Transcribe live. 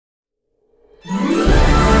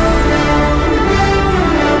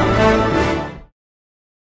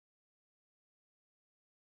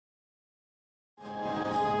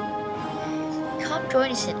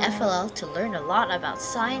us in FLL to learn a lot about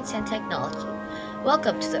science and technology.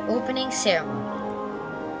 Welcome to the opening ceremony.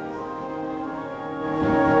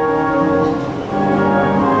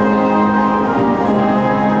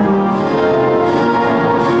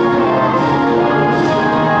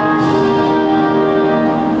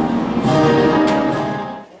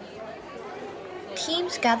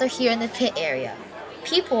 Teams gather here in the pit area.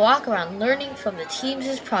 People walk around learning from the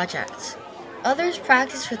teams' projects. Others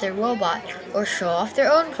practice with their robot or show off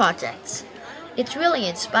their own projects. It's really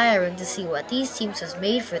inspiring to see what these teams have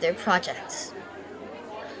made for their projects.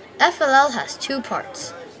 FLL has two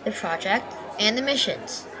parts, the project and the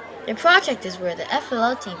missions. The project is where the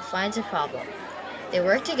FLL team finds a problem. They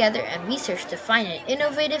work together and research to find an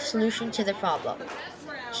innovative solution to the problem.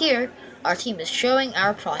 Here, our team is showing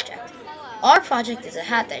our project. Our project is a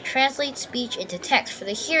hat that translates speech into text for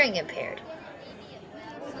the hearing impaired.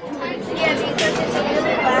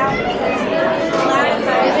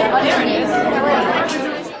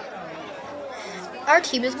 Our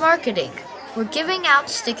team is marketing. We're giving out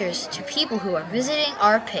stickers to people who are visiting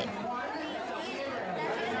our pit.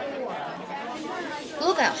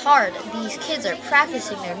 Look how hard these kids are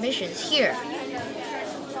practicing their missions here.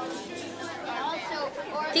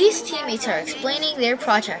 These teammates are explaining their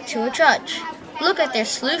project to a judge. Look at their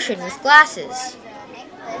solution with glasses.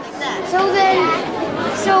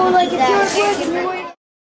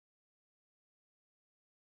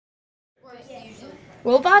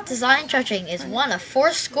 Robot design judging is one of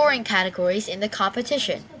 4 scoring categories in the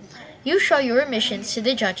competition. You show your missions to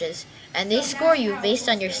the judges, and they score you based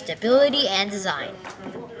on your stability and design.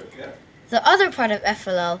 The other part of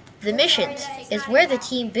FLL, the missions, is where the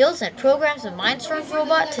team builds and programs a Mindstorm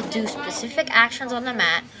robot to do specific actions on the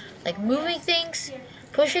mat, like moving things,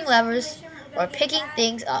 pushing levers, or picking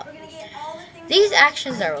things up. These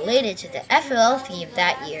actions are related to the FLL theme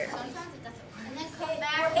that year.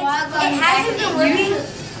 It hasn't been working,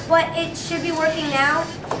 but it should be working now.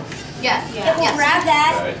 Yeah. It will grab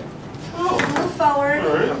that, move forward,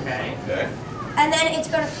 and then it's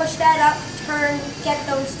going to push that up, turn, get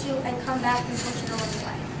those two, and come back and push it all the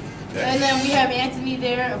way. And then we have Anthony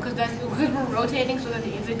there because we're rotating, so that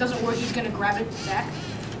if it doesn't work, he's going to grab it back.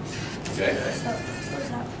 Okay. So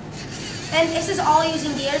close up. And this is all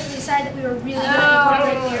using gears. We decided that we were really going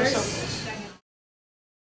to incorporate gears.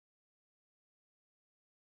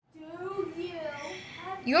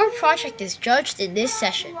 Your project is judged in this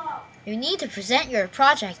session. You need to present your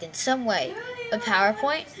project in some way, a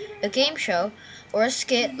PowerPoint, a game show, or a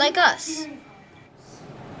skit like us.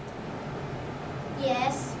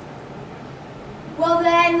 Yes. Well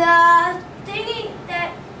then, thingy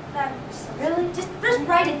that really, just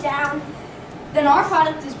write it down. Then our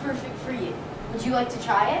product is perfect for you. Would you like to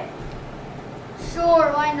try it?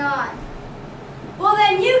 Sure, why not? Well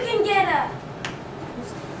then you can get a...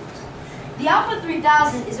 The Alpha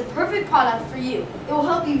 3000 is a perfect product for you. It will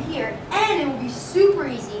help you hear, and it will be super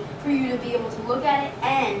easy for you to be able to look at it,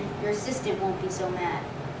 and your assistant won't be so mad.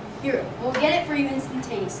 Here, we'll get it for you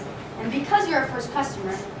instantaneously. And because you're our first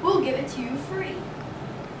customer, we'll give it to you free.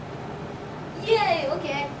 Yay,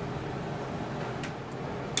 okay.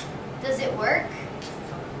 Does it work?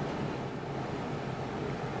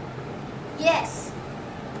 Yes.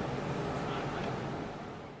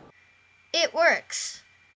 It works.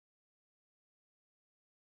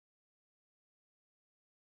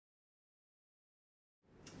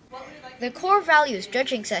 The core values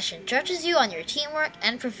judging session judges you on your teamwork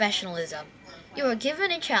and professionalism. You are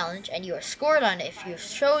given a challenge and you are scored on it if you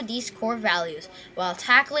show these core values while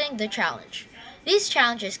tackling the challenge. These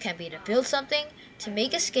challenges can be to build something, to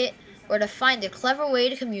make a skit, or to find a clever way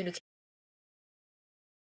to communicate.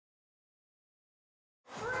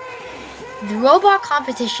 The robot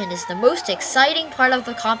competition is the most exciting part of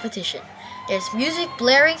the competition. There's music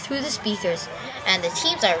blaring through the speakers, and the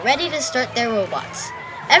teams are ready to start their robots.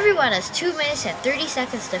 Everyone has 2 minutes and 30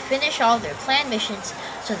 seconds to finish all their planned missions,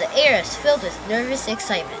 so the air is filled with nervous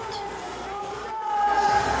excitement.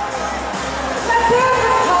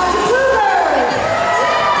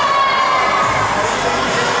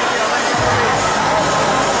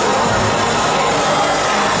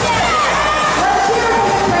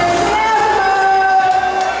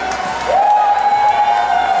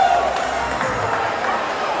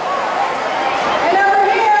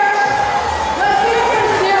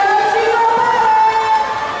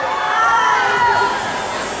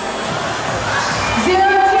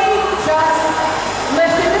 Zero G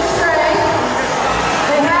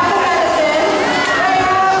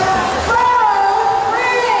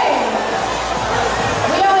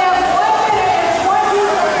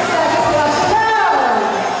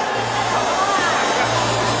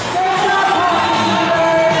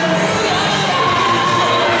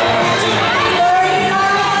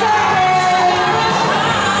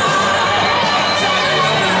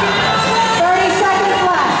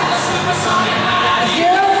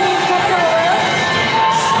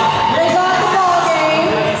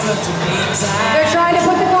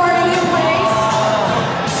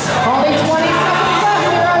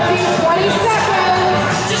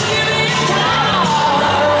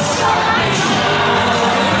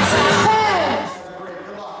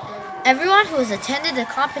attended the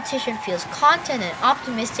competition feels content and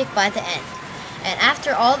optimistic by the end, and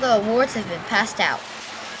after all the awards have been passed out.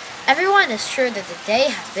 Everyone is sure that the day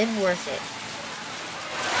has been worth it.